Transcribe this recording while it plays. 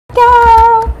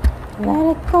go, let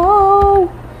it go.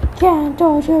 Can't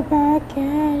hold you back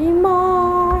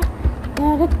anymore.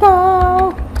 Let it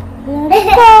go, let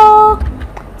it go.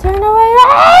 Turn away.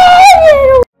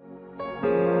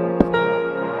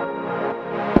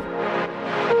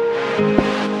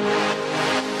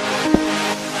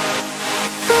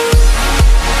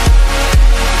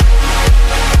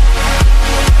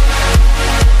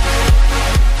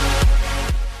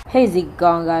 Hey, how's it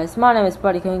going, guys? My name is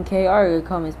bdoubleo, or you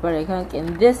call me bdoubleo,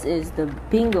 and this is the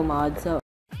Pingu mod. So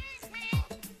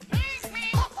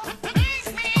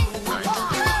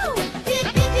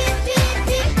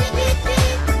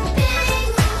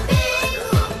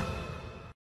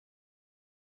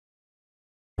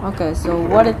okay, so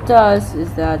what it does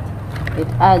is that it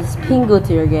adds Pingu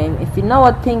to your game. If you know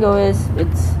what Pingu is,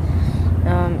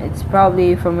 it's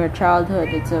probably from your childhood.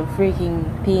 It's a freaking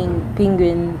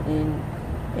penguin in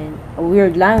a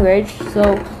weird language.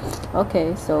 So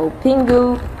okay, so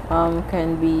Pingu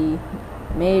can be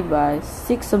made by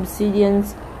 6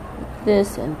 obsidians,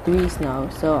 this, and 3 snow.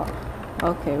 So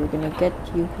okay, we're gonna get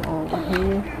you over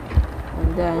here,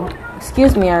 and then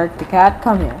excuse me, Eric the cat,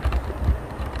 come here.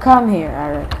 Come here,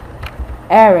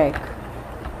 Eric.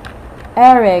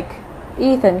 Eric.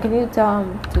 Ethan, can you tell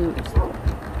him to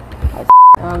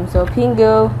so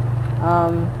Pingu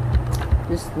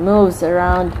just moves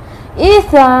around.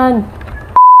 Ethan!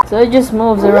 So it just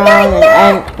moves around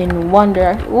and in one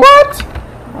direction. What?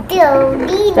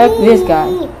 Okay. Take this guy.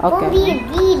 Okay.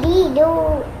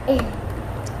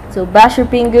 So Basher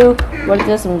Pingu, what it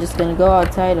does, I'm just gonna go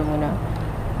outside.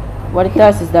 What it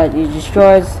does is that it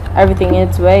destroys everything in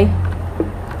its way.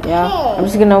 Yeah, I'm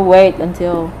just gonna wait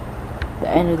until the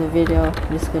end of the video.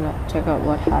 I'm just gonna check out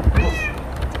what happens.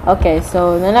 Okay,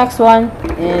 so the next one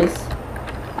is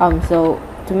so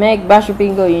to make Basher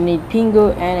Pingu, you need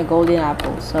Pingu and a golden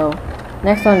apple. So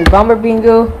next one is Bomber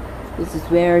Pingu. This is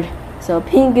weird. So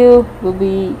Pingu will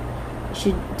be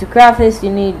to craft this, you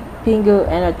need Pingu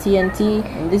and a TNT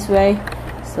in this way.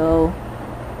 So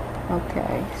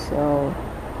okay, so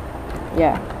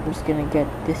yeah, I'm just gonna get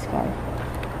this guy.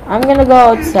 I'm gonna go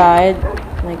outside,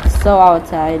 like so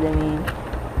outside. I mean,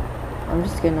 I'm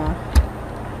just gonna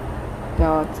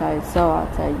go outside, so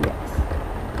outside. Yes.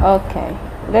 Okay,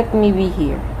 let me be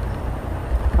here.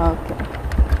 Okay.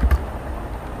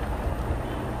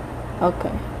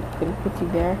 Okay, gonna put you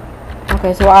there.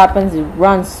 Okay, so what happens? It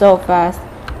runs so fast,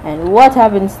 and what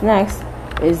happens next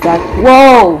is that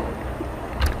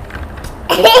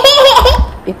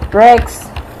it breaks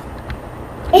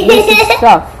this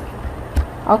stuff.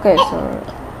 Okay, so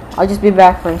I'll just be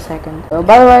back for a second. So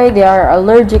by the way, they are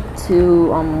allergic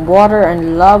to water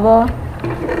and lava.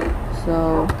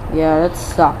 So yeah, that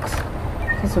sucks.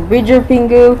 Okay, so Bridger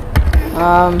Pingu,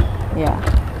 yeah,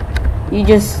 you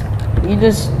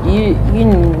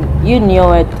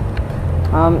knew it.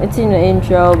 It's in the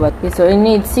intro, but okay, so you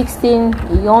need 16.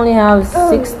 You only have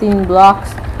 16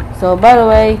 blocks. So by the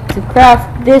way, to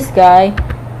craft this guy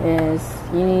is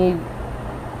you need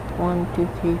 1, 2,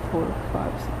 3, 4,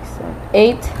 5, 6, 7,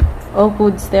 8 oak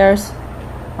wood stairs.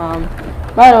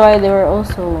 By the way, there were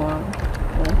also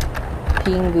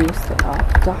Pingus. Oh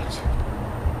gosh.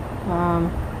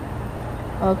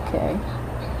 Okay.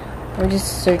 I'll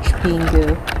just search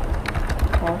Pingu.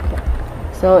 Okay.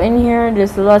 So in here,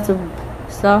 there's lots of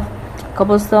stuff.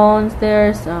 Cobblestone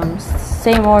stairs.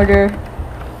 Same order.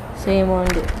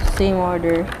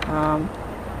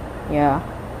 Yeah.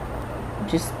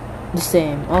 Just the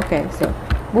same. Okay, so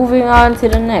moving on to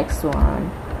the next one.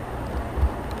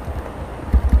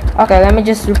 Okay, let me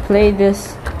just replay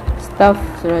this stuff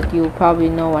so that you'll probably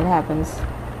know what happens.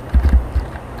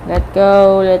 Let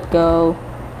go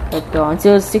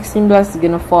until 16 blocks is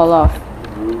gonna fall off,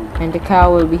 and the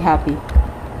cow will be happy.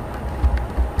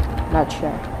 Not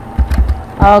sure.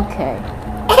 Okay,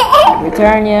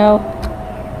 return you.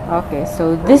 Okay,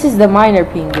 so this is the miner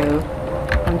Pingu.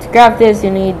 To craft this,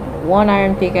 you need 1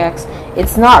 iron pickaxe.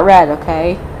 It's not red,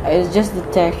 okay? It's just the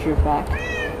texture pack.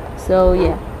 So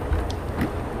yeah,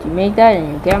 you make that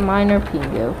and you get miner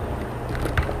Pingu.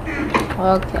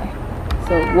 Okay,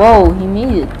 so whoa, he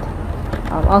made it.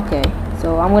 Okay,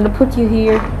 so I'm gonna put you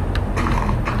here.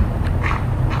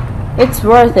 It's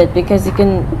worth it because you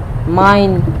can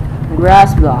mine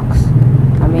grass blocks.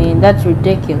 I mean, that's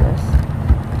ridiculous.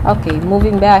 Okay,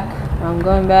 moving back. I'm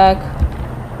going back.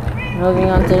 Moving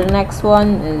on to the next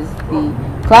one is the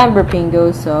climber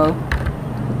Pingu. So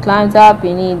to climb up,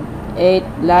 you need 8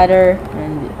 ladder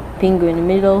and Pingu in the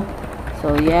middle.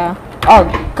 So yeah. Oh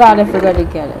god, I forgot to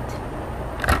get it.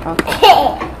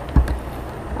 Okay.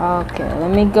 Okay,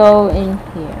 let me go in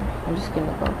here. I'm just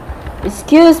gonna go.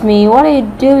 Excuse me, what are you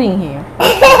doing here?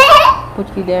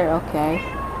 put you there. Okay.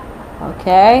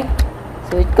 Okay.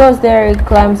 So it goes there. It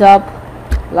climbs up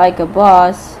like a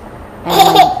boss.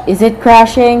 And is it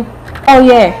crashing? Oh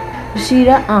yeah. You see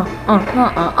that?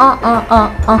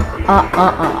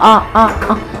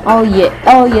 Oh yeah.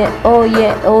 Oh yeah. Oh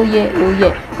yeah. Oh yeah. Oh yeah.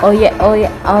 Oh yeah. Oh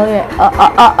yeah. Oh yeah.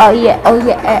 Oh yeah. Oh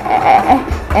yeah.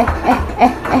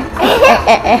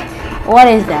 What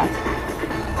is that?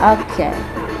 Okay.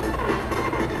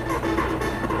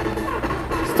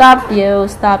 Stop you.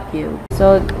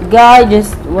 So the guy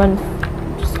just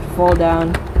fall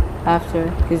down after,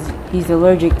 because he's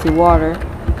allergic to water,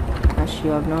 as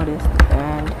you have noticed.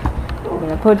 And I'm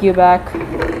gonna put you back.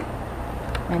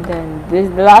 And then this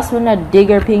the last one, a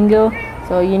digger Pingu.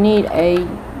 So you need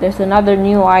there's another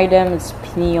new item. It's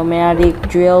pneumatic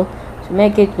drill. To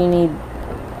make it, you need,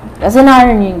 that's an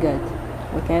iron ingot.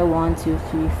 Okay, 1 2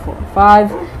 3 4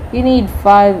 5. You need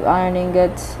 5 iron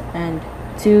ingots and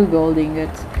 2 gold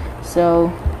ingots.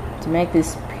 So to make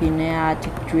this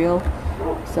pneumatic drill,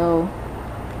 so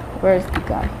where's the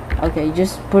guy? Okay,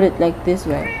 just put it like this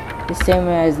way, the same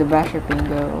way as the basher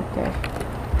Pingu.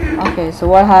 Okay, so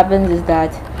what happens is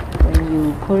that when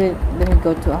you put it, let me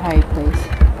go to a high place.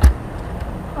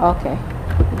 Okay,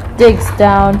 it digs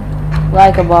down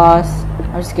like a boss.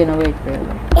 I'm just gonna wait for it.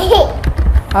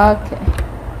 Okay,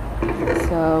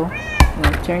 so I'm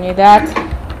gonna turn you that,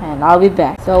 and I'll be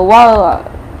back. So while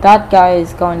that guy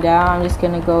is going down, I'm just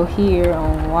gonna go here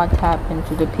on what happened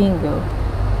to the Pingu.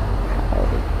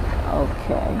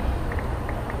 Okay,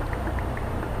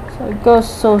 so it goes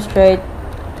so straight,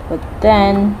 but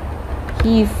then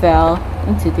he fell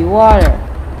into the water.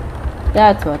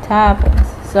 That's what happens.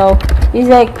 So he's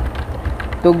like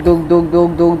dug. Oh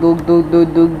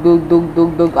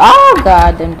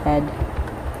god, I'm dead.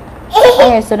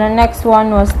 Okay, so the next one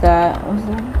was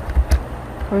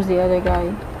where's the other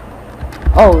guy?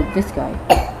 Oh, this guy.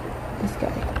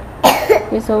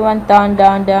 Okay, so went down.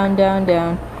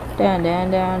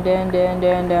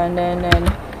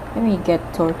 Let me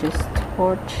get torches.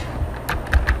 Torch.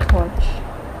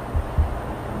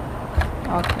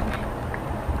 Okay.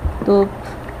 Doop.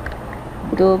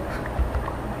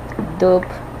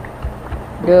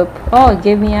 Oh, it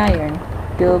gave me iron.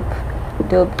 Doop.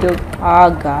 Oh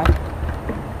god.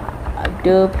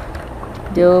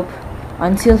 Doop.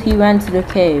 Until he went to the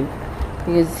cave,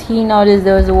 because he noticed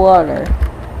there was water,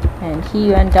 and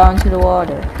he went down to the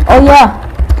water. Oh yeah,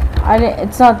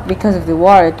 it's not because of the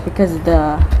water, it's because of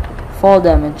the fall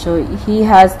damage. So he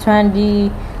has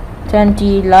 20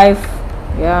 life.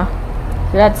 Yeah,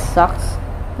 so that sucks,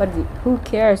 but who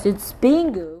cares? It's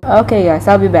Pingu. Okay guys,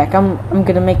 I'll be back. I'm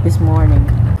gonna make this morning.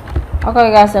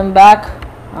 Okay guys, I'm back.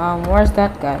 Where's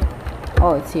that guy?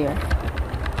 Oh, it's here.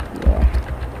 Yeah.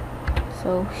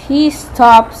 So he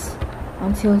stops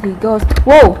until he goes.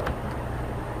 Whoa!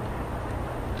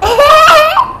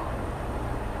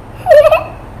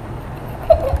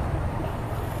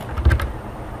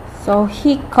 So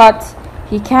he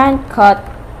can't cut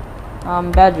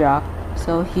bedrock.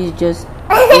 So he's just,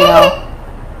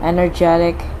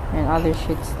 energetic and other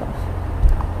shit stuff.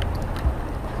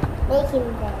 Make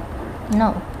him dead.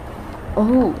 No.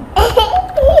 Oh.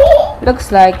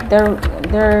 Looks like they're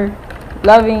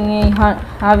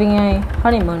having a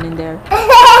honeymoon in there.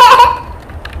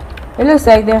 It looks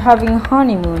like they're having a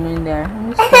honeymoon in there.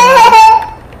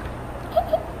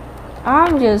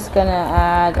 I'm just gonna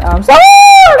add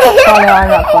sorry, I'm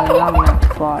not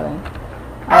falling.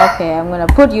 Okay, I'm gonna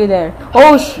put you there.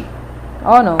 Oh shit.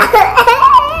 Oh no.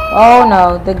 Oh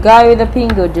no, the guy with the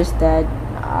Pingu just dead.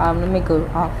 Let me go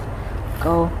off.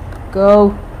 Go,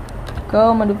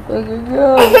 motherfucker,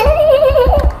 go.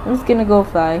 I'm just gonna go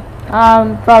fly.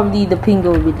 Probably the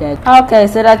Pingu will be dead. Okay,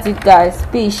 so that's it, guys.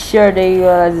 Be sure that you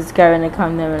subscribe and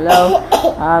comment down below.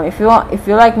 If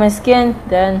you like my skin,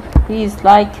 then please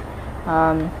like.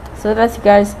 So that's it,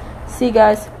 guys. See you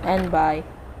guys, and bye.